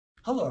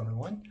Hello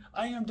everyone,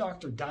 I am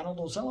Dr. Donald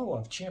Ozello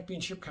of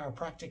Championship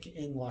Chiropractic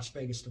in Las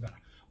Vegas, Nevada.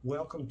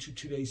 Welcome to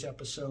today's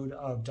episode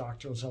of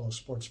Dr. Ozello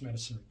Sports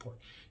Medicine Report.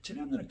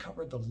 Today I'm going to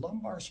cover the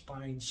lumbar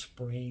spine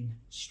sprain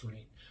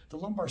strain. The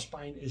lumbar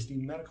spine is the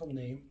medical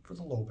name for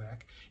the low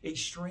back. A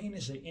strain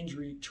is an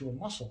injury to a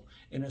muscle,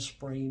 and a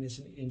sprain is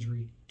an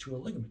injury to a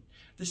ligament.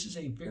 This is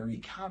a very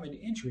common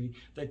injury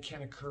that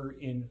can occur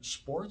in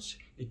sports,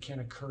 it can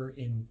occur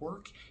in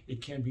work,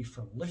 it can be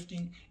from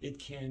lifting, it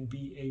can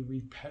be a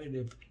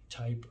repetitive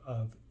type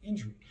of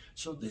injury.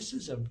 So this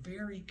is a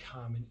very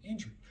common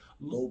injury.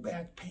 Low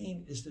back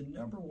pain is the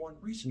 #1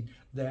 reason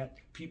that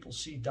people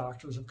see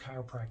doctors of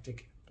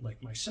chiropractic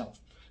like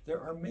myself. There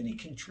are many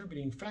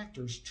contributing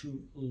factors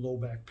to low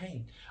back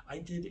pain. I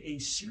did a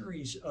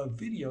series of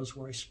videos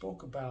where I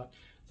spoke about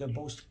the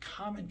most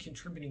common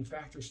contributing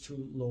factors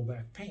to low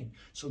back pain.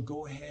 So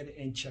go ahead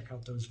and check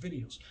out those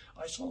videos.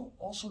 I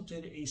also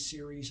did a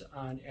series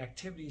on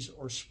activities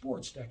or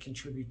sports that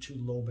contribute to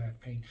low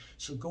back pain.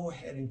 So go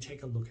ahead and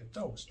take a look at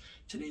those.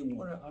 Today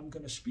what I'm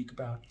going to speak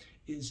about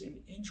is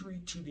an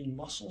injury to the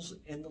muscles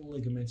and the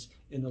ligaments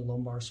in the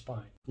lumbar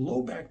spine.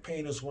 Low back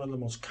pain is one of the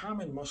most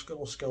common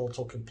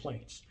musculoskeletal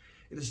complaints.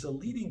 It is the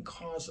leading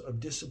cause of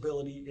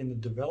disability in the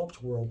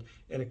developed world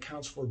and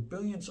accounts for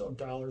billions of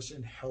dollars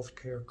in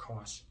healthcare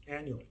costs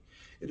annually.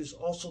 It is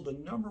also the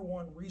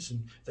 #1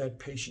 reason that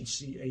patients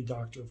see a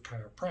doctor of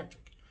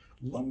chiropractic.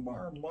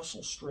 Lumbar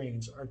muscle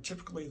strains are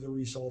typically the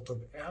result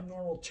of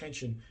abnormal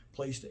tension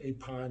placed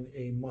upon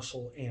a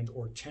muscle and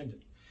or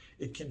tendon.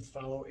 It can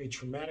follow a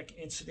traumatic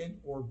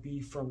incident or be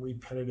from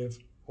repetitive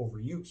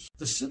overuse.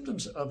 The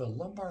symptoms of a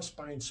lumbar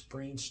spine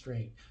sprain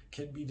strain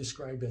can be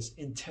described as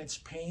intense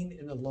pain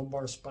in the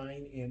lumbar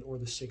spine and or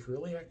the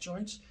sacroiliac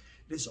joints.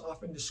 It is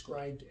often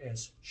described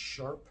as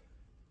sharp,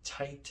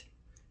 tight,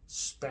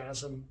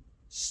 spasm,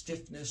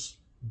 stiffness,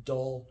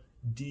 dull,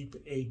 deep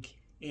ache,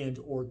 and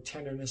or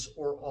tenderness,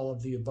 or all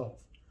of the above.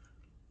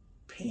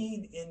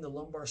 Pain in the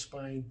lumbar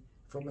spine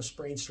from a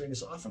sprain strain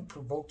is often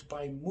provoked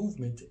by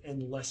movement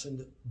and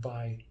lessened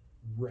by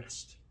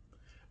rest.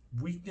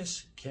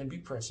 Weakness can be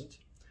present.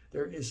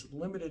 There is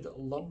limited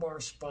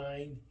lumbar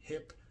spine,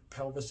 hip,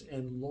 pelvis,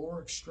 and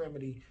lower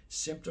extremity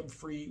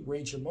symptom-free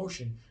range of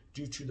motion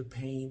due to the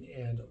pain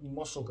and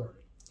muscle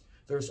guarding.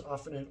 There's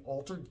often an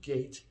altered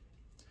gait,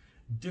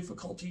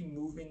 difficulty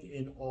moving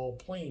in all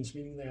planes,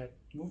 meaning that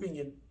moving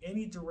in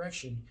any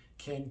direction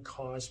can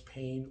cause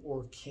pain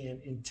or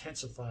can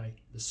intensify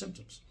the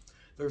symptoms.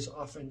 There's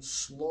often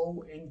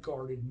slow and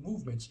guarded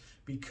movements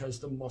because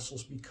the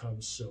muscles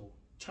become so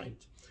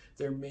tight.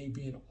 There may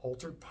be an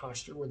altered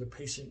posture where the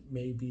patient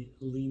may be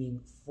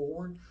leaning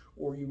forward,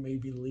 or you may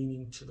be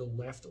leaning to the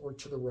left or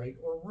to the right,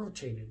 or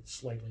rotated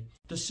slightly.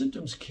 The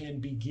symptoms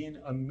can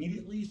begin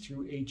immediately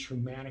through a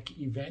traumatic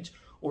event,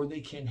 or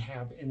they can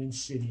have an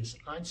insidious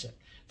onset.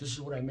 This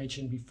is what I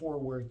mentioned before,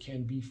 where it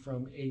can be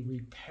from a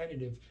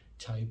repetitive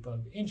type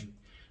of injury.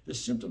 The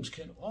symptoms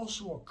can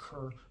also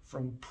occur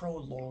from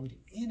prolonged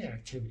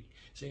inactivity.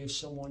 Say if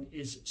someone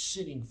is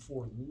sitting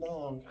for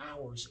long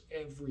hours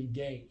every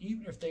day,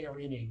 even if they are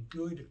in a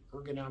good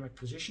ergonomic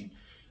position,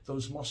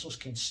 those muscles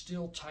can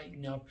still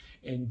tighten up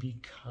and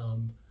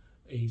become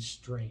a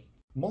strain.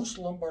 Most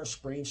lumbar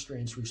sprain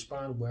strains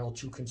respond well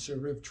to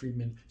conservative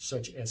treatment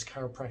such as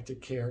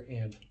chiropractic care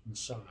and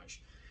massage.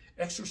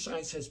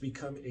 Exercise has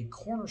become a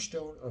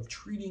cornerstone of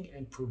treating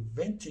and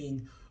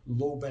preventing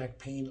low back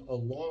pain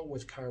along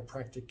with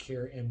chiropractic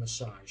care and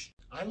massage.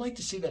 I like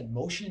to say that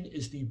motion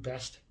is the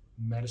best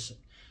medicine.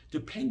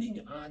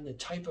 Depending on the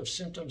type of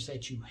symptoms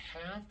that you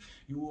have,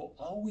 you will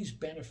always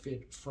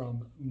benefit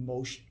from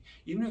motion,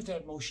 even if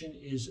that motion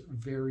is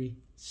very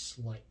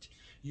slight.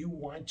 You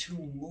want to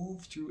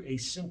move through a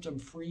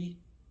symptom-free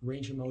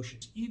range of motion.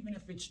 Even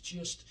if it's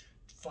just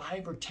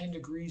 5 or 10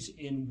 degrees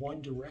in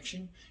one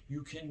direction,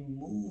 you can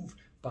move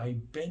by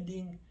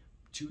bending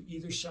to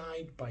either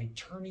side, by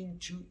turning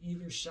to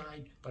either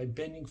side, by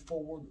bending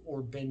forward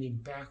or bending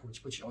backwards.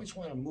 But you always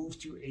want to move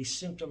through a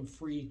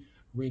symptom-free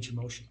range of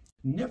motion.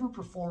 Never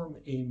perform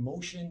a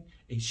motion,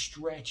 a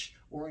stretch,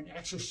 or an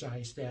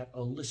exercise that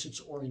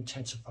elicits or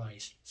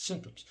intensifies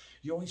symptoms.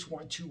 You always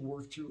want to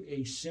work through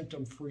a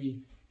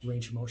symptom-free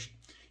range of motion.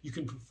 You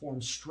can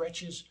perform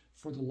stretches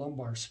for the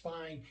lumbar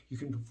spine, you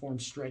can perform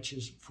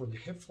stretches for the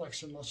hip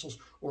flexor muscles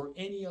or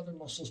any other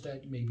muscles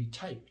that may be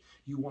tight.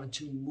 You want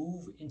to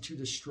move into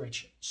the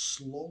stretch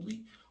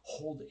slowly,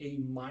 hold a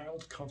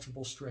mild,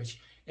 comfortable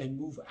stretch, and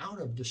move out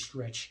of the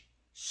stretch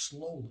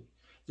slowly.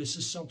 This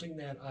is something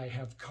that I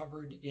have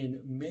covered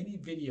in many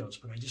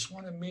videos, but I just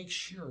want to make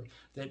sure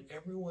that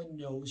everyone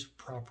knows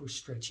proper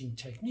stretching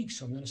techniques.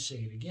 So I'm going to say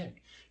it again.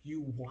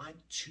 You want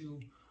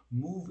to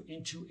move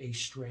into a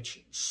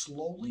stretch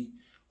slowly,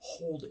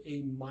 hold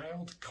a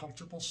mild,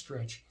 comfortable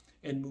stretch,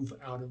 and move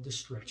out of the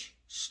stretch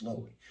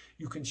slowly.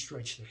 You can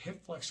stretch the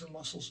hip flexor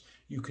muscles,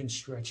 you can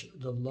stretch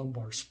the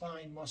lumbar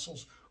spine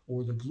muscles,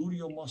 or the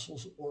gluteal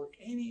muscles, or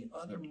any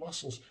other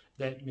muscles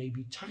that may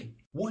be tight.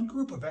 One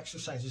group of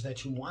exercises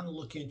that you want to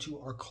look into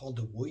are called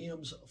the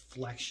Williams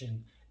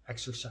Flexion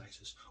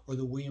exercises, or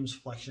the Williams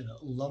Flexion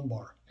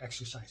lumbar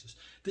exercises.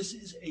 This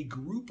is a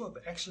group of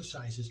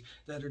exercises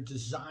that are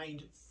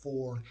designed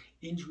for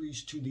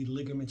injuries to the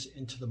ligaments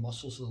and to the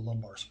muscles of the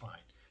lumbar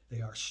spine.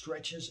 They are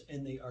stretches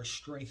and they are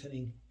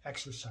strengthening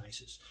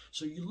exercises.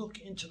 So you look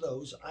into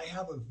those. I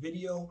have a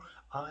video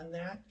on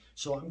that,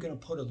 so I'm going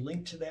to put a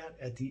link to that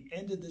at the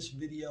end of this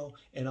video,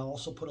 and I'll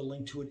also put a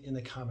link to it in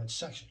the comments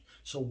section.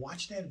 So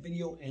watch that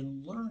video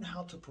and learn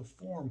how to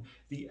perform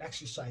the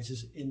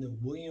exercises in the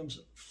Williams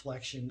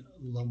Flexion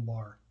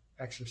lumbar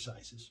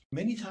exercises.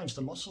 Many times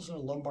the muscles in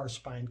the lumbar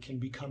spine can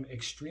become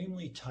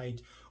extremely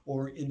tight,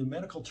 or in the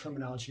medical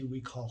terminology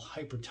we call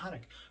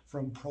hypertonic,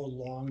 from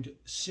prolonged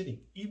sitting.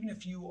 Even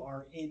if you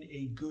are in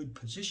a good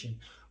position,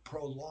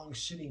 prolonged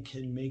sitting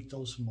can make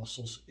those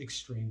muscles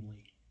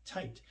extremely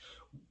tight.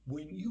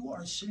 When you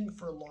are sitting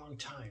for a long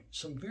time,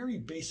 some very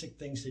basic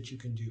things that you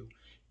can do.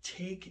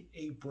 Take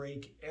a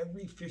break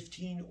every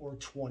 15 or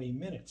 20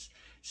 minutes.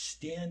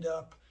 Stand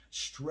up,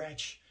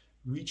 stretch,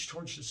 reach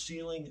towards the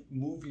ceiling,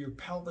 move your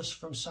pelvis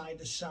from side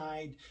to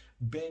side,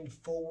 bend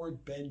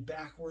forward, bend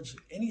backwards,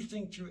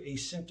 anything through a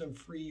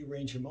symptom-free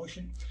range of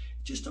motion.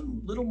 Just a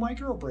little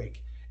micro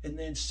break, and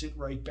then sit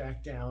right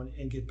back down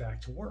and get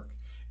back to work.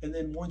 And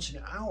then once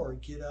an hour,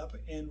 get up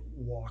and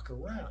walk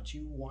around.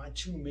 You want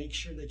to make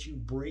sure that you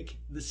break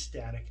the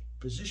static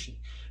position.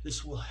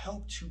 This will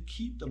help to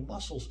keep the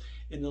muscles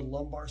in the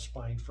lumbar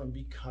spine from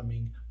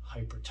becoming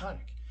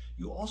hypertonic.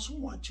 You also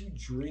want to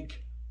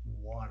drink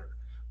water.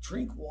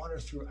 Drink water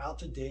throughout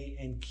the day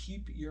and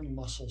keep your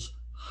muscles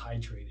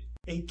hydrated.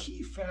 A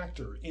key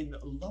factor in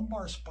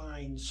lumbar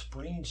spine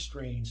sprain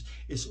strains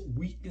is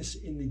weakness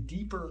in the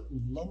deeper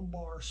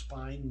lumbar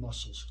spine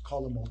muscles,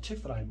 called the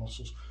multifidi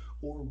muscles,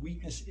 or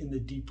weakness in the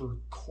deeper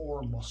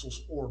core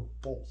muscles, or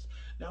both.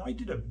 Now, I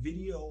did a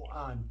video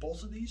on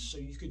both of these, so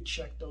you could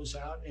check those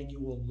out and you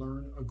will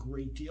learn a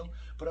great deal.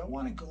 But I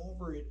want to go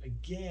over it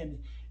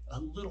again a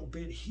little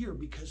bit here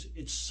because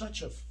it's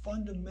such a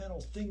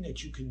fundamental thing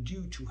that you can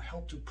do to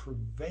help to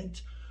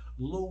prevent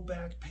low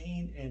back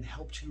pain and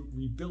help to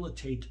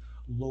rehabilitate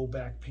low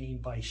back pain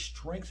by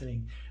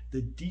strengthening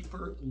the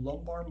deeper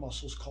lumbar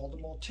muscles called the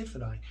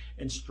multifidi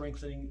and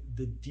strengthening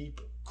the deep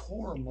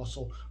core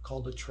muscle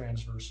called the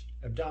transverse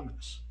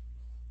abdominis.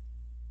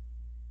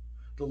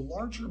 The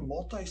larger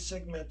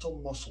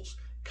multi-segmental muscles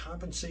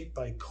compensate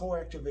by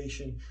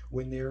coactivation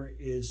when there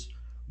is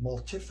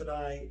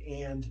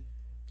multifidi and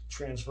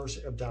transverse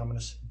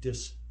abdominis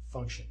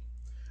dysfunction.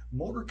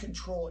 Motor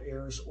control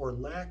errors or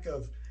lack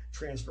of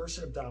transverse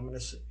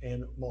abdominis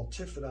and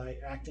multifidi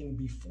acting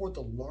before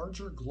the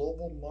larger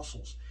global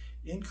muscles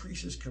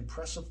increases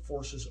compressive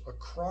forces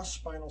across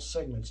spinal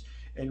segments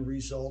and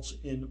results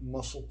in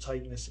muscle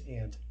tightness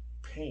and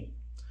pain.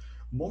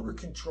 Motor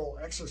control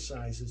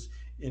exercises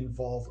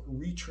involve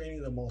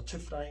retraining the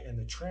multifidi and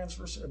the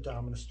transverse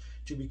abdominis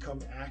to become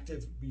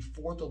active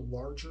before the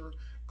larger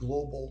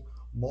global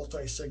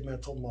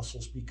multi-segmental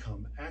muscles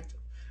become active.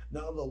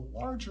 Now, the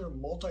larger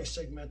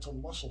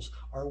multi-segmental muscles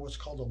are what's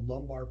called the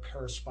lumbar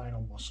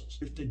paraspinal muscles.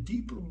 If the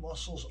deeper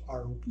muscles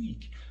are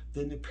weak,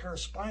 then the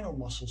paraspinal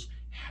muscles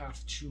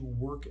have to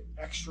work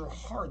extra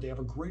hard. They have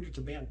a greater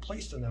demand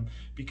placed on them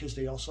because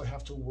they also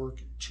have to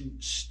work to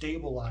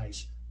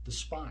stabilize the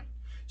spine.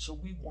 So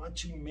we want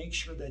to make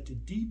sure that the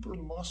deeper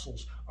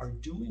muscles are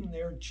doing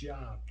their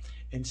job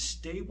and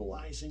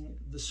stabilizing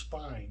the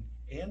spine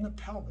and the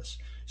pelvis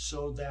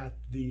so that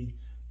the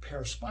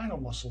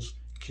paraspinal muscles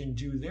can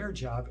do their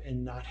job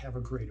and not have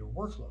a greater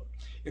workload.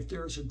 If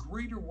there is a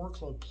greater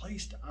workload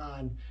placed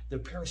on the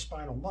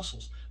paraspinal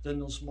muscles, then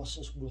those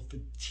muscles will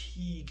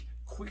fatigue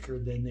quicker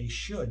than they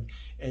should,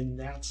 and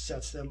that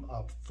sets them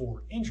up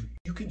for injury.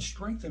 You can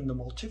strengthen the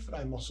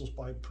multifidi muscles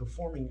by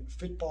performing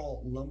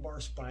football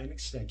lumbar spine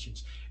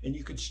extensions, and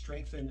you can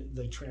strengthen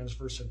the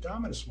transverse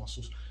abdominis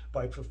muscles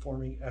by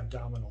performing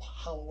abdominal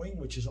hollowing,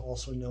 which is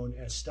also known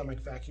as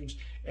stomach vacuums,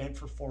 and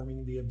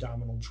performing the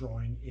abdominal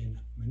drawing in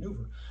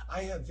maneuver.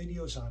 I have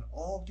videos on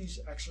all of these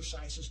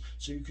exercises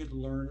so you could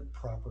learn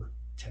proper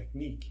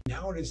technique.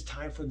 Now it is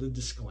time for the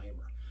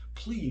disclaimer.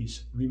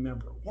 Please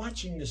remember,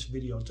 watching this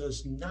video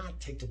does not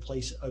take the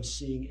place of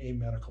seeing a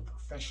medical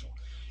professional.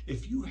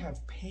 If you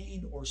have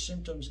pain or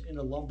symptoms in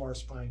the lumbar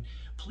spine,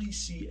 please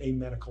see a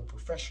medical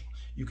professional.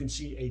 You can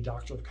see a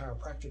doctor of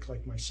chiropractic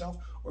like myself,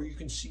 or you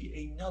can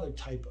see another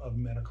type of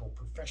medical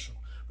professional.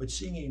 But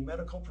seeing a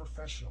medical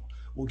professional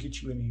will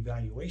get you an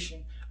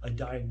evaluation, a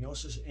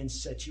diagnosis, and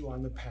set you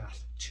on the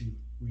path to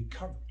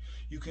recovery.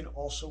 You can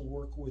also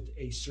work with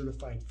a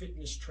certified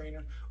fitness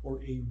trainer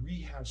or a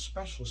rehab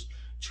specialist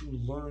to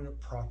learn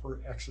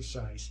proper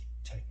exercise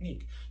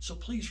technique. So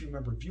please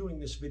remember, viewing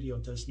this video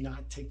does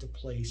not take the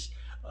place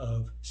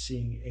of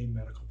seeing a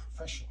medical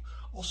professional.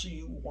 Also,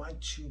 you want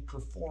to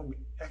perform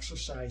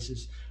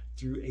exercises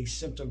through a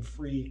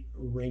symptom-free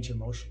range of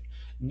motion.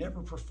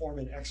 Never perform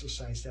an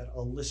exercise that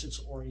elicits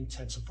or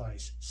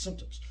intensifies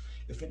symptoms.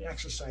 If an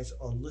exercise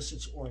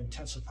elicits or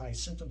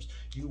intensifies symptoms,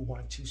 you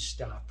want to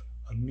stop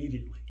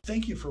immediately.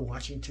 Thank you for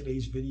watching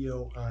today's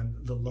video on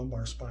the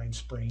lumbar spine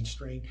sprain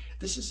strain.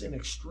 This is an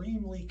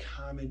extremely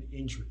common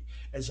injury,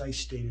 as I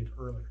stated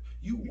earlier.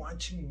 You want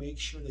to make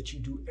sure that you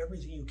do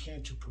everything you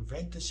can to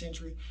prevent this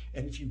injury,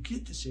 and if you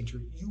get this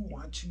injury, you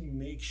want to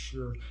make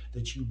sure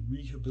that you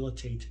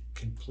rehabilitate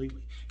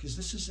completely, because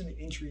this is an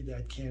injury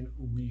that can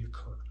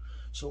reoccur.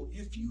 So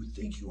if you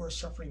think you are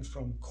suffering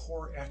from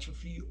core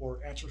atrophy or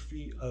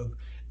atrophy of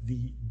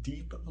the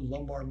deep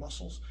lumbar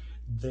muscles,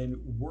 then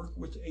work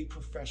with a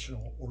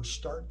professional or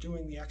start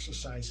doing the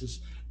exercises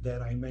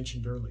that I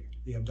mentioned earlier.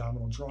 The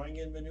abdominal drawing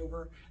in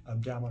maneuver,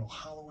 abdominal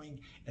hollowing,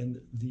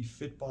 and the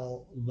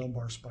football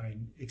lumbar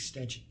spine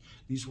extension.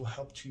 These will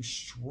help to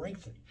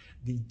strengthen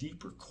the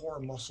deeper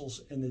core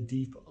muscles and the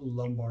deep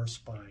lumbar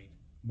spine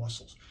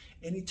muscles.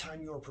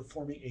 Anytime you are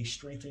performing a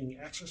strengthening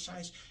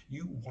exercise,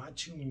 you want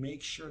to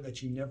make sure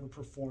that you never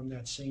perform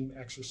that same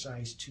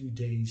exercise 2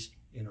 days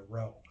in a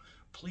row.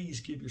 Please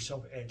give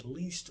yourself at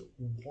least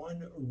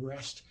one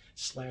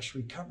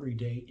rest/recovery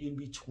day in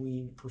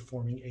between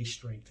performing a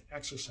strength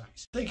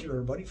exercise. Thank you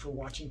everybody for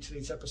watching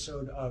today's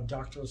episode of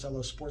Dr.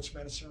 Ozello Sports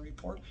Medicine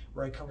Report,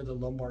 where I cover the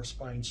lumbar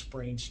spine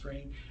sprain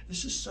strain.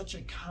 This is such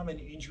a common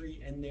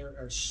injury and there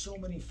are so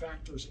many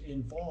factors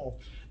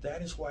involved.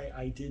 That is why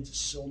I did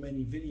so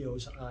many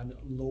videos on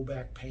low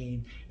back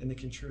pain and the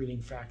contributing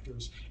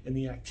factors and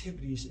the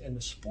activities and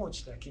the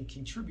sports that can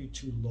contribute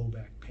to low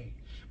back pain.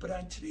 But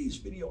on today's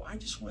video, I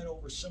just went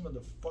over some of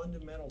the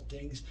fundamental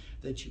things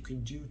that you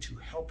can do to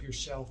help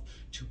yourself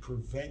to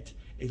prevent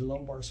a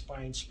lumbar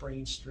spine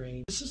sprain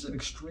strain. This is an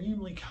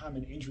extremely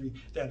common injury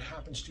that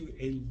happens to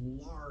a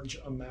large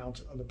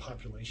amount of the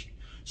population.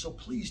 So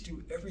please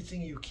do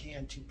everything you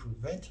can to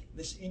prevent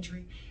this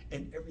injury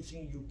and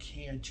everything you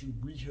can to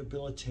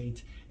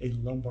rehabilitate a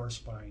lumbar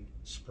spine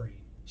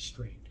sprain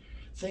strain.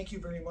 Thank you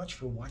very much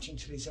for watching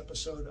today's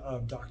episode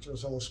of Dr.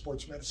 Ozello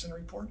Sports Medicine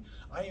Report.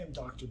 I am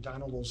Dr.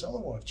 Donald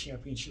Ozello of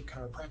Championship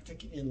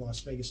Chiropractic in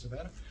Las Vegas,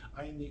 Nevada.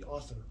 I am the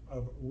author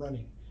of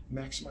Running,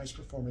 Maximize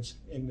Performance,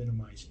 and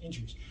Minimize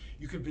Injuries.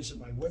 You can visit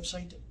my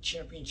website,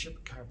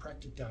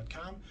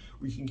 championshipchiropractic.com,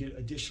 where you can get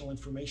additional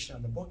information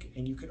on the book,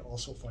 and you can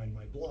also find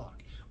my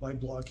blog. My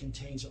blog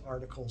contains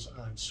articles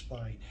on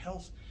spine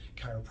health,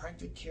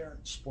 chiropractic care,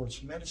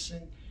 sports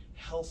medicine,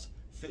 health,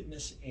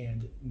 fitness,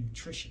 and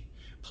nutrition.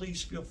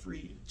 Please feel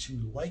free to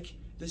like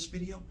this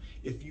video.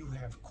 If you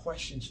have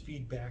questions,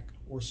 feedback,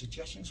 or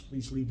suggestions,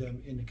 please leave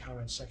them in the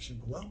comment section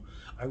below.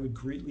 I would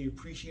greatly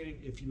appreciate it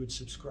if you would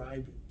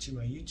subscribe to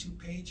my YouTube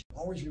page.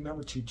 Always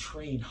remember to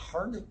train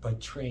hard, but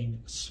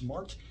train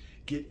smart.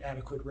 Get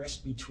adequate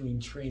rest between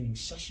training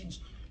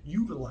sessions.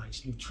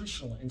 Utilize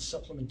nutritional and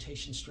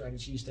supplementation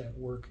strategies that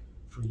work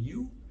for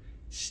you.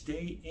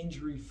 Stay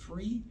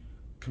injury-free.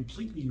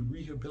 Completely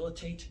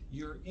rehabilitate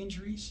your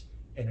injuries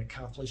and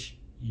accomplish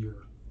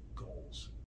your goals.